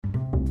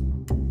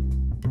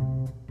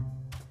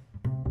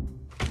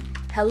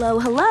Hello,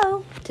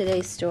 hello.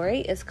 Today's story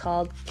is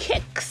called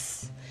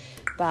Kicks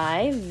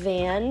by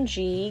Van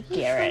G.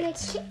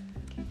 Garrett.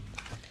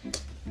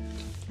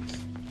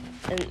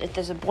 And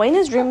there's a boy in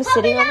his room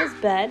sitting on his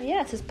bed.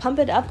 Yeah, it says Pump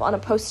It Up on a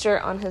poster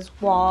on his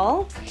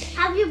wall.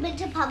 Have you been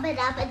to Pump It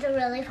Up? It's a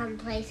really fun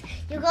place.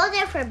 You go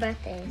there for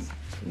birthdays.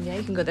 Yeah,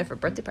 you can go there for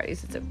birthday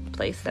parties. It's a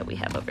place that we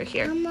have over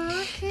here.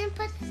 Mama, can I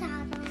put this out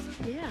on?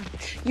 Yeah.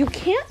 You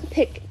can't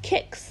pick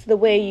kicks the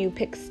way you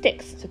pick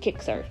sticks. So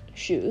kicks are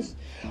shoes.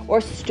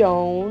 Or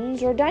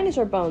stones or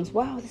dinosaur bones.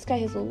 Wow, this guy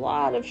has a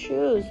lot of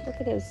shoes. Look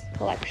at his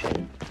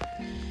collection.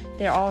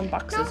 They're all in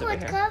boxes over here.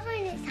 No, it's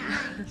covering his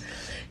eyes.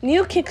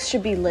 New kicks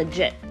should be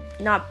legit,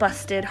 not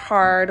busted,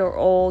 hard, or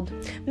old.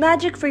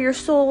 Magic for your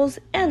soles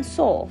and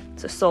soul.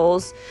 So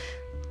soles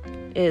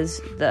is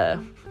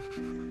the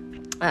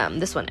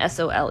this one,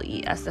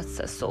 S-O-L-E-S. That's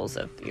the soles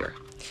of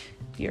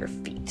your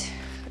feet.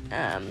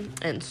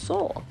 And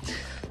soul,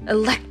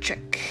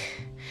 electric.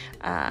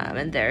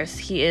 And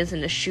he is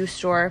in the shoe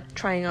store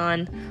trying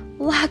on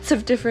lots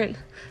of different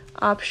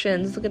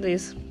options. Look at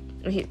these.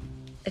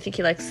 I think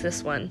he likes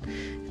this one.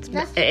 It's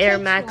Air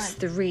Max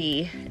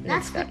 3.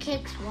 That's the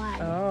Kicks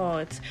one. Oh,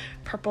 it's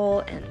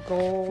purple and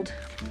gold.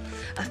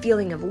 A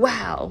feeling of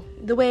wow.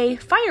 The way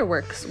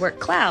fireworks work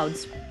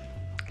clouds.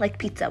 Like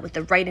pizza with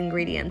the right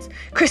ingredients.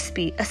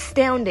 Crispy,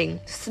 astounding,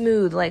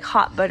 smooth like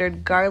hot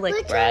buttered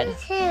garlic bread.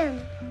 Which one is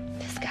him?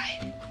 This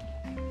guy.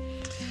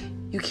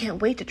 You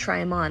can't wait to try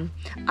him on.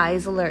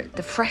 Eyes alert,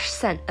 the fresh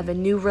scent of a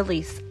new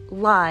release,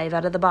 live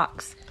out of the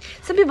box.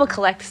 Some people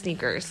collect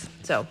sneakers,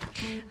 so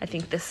I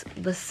think this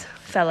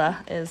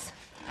fella is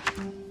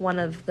one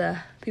of the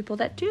people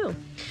that do.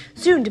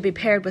 Soon to be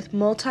paired with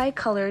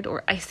multicolored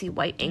or icy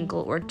white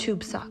ankle or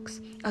tube socks.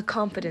 A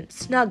confident,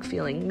 snug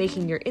feeling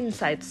making your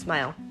insides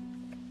smile.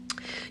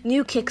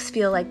 New kicks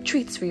feel like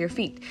treats for your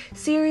feet.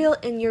 Cereal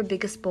in your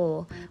biggest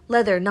bowl.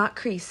 Leather not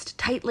creased.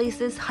 Tight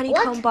laces,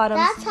 honeycomb bottoms.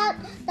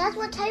 That's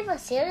what type of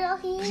cereal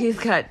he is? He's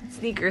got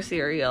sneaker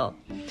cereal.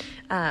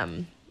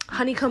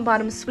 Honeycomb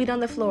bottoms sweet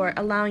on the floor,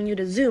 allowing you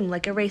to zoom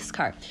like a race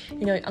car.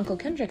 You know, Uncle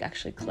Kendrick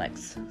actually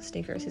collects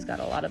sneakers. He's got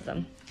a lot of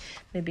them.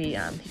 Maybe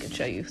he can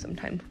show you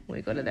sometime when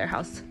we go to their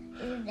house.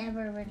 We've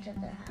never been to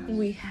their house.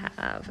 We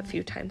have a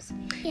few times.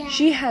 Yeah.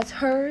 She has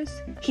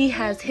hers. He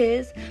has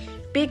his.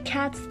 Big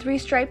cats, 3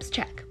 stripes,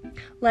 check.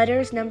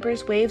 Letters,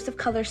 numbers, waves of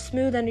color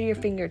smooth under your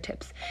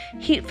fingertips.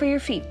 Heat for your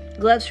feet,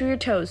 gloves for your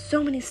toes.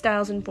 So many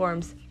styles and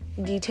forms.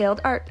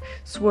 Detailed art,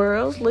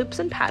 swirls, loops,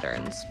 and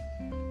patterns.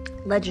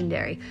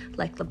 Legendary,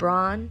 like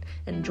LeBron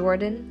and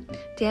Jordan,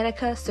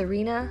 Danica,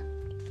 Serena,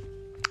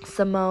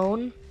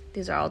 Simone.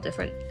 These are all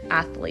different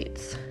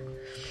athletes.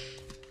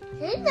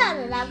 She's not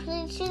an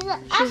athlete. She's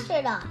an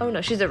astronaut. Oh,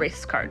 no, she's a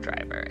race car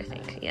driver, I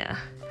think. Yeah.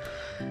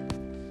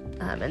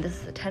 And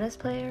this is a tennis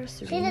player,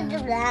 Serena.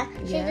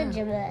 She's a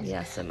gymnast.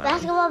 Yeah, Simone.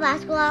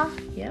 Basketball.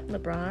 Yep,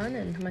 LeBron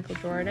and Michael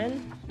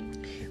Jordan.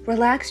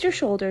 Relax your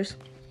shoulders.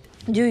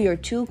 Do your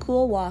too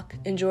cool walk,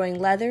 enjoying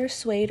leather,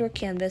 suede, or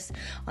canvas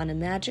on a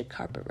magic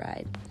carpet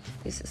ride.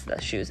 This is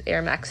the shoes,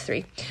 Air Max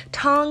 3.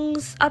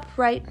 Tongs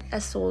upright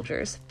as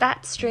soldiers,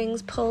 fat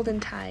strings pulled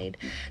and tied.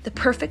 The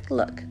perfect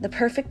look, the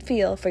perfect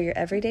feel for your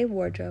everyday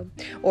wardrobe.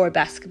 Or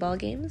basketball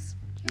games,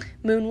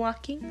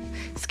 moonwalking,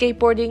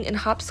 skateboarding and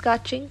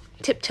hopscotching,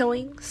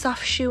 tiptoeing,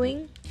 soft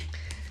shoeing,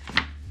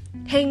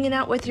 hanging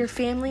out with your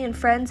family and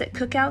friends at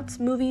cookouts,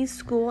 movies,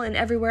 school, and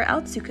everywhere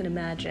else you can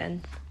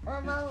imagine.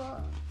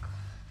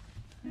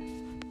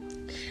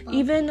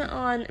 Even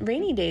on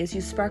rainy days,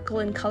 you sparkle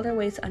in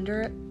colorways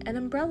under an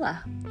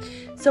umbrella,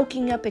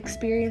 soaking up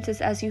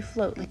experiences as you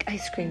float like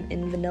ice cream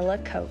in vanilla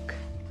Coke.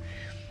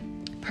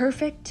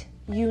 Perfect,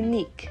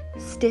 unique,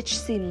 stitched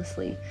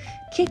seamlessly.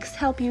 Kicks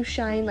help you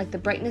shine like the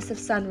brightness of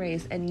sun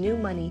rays and new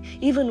money,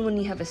 even when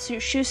you have a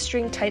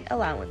shoestring-tight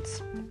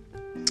allowance,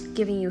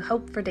 giving you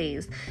hope for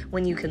days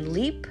when you can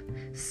leap,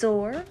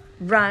 soar,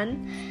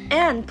 run,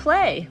 and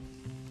play.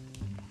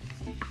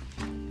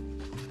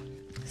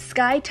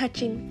 Sky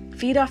touching,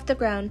 feet off the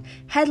ground,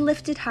 head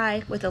lifted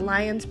high with a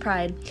lion's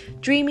pride,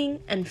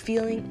 dreaming and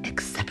feeling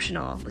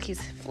exceptional. Look,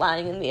 he's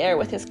flying in the air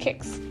with his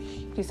kicks.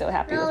 He's so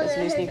happy with his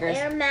new sneakers.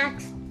 Air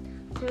Max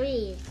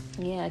 3.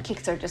 Yeah,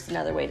 kicks are just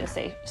another way to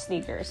say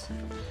sneakers.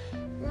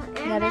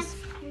 Air Max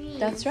 3.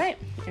 That's right,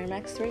 Air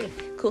Max 3.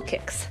 Cool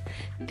kicks.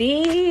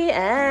 The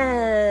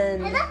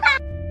end.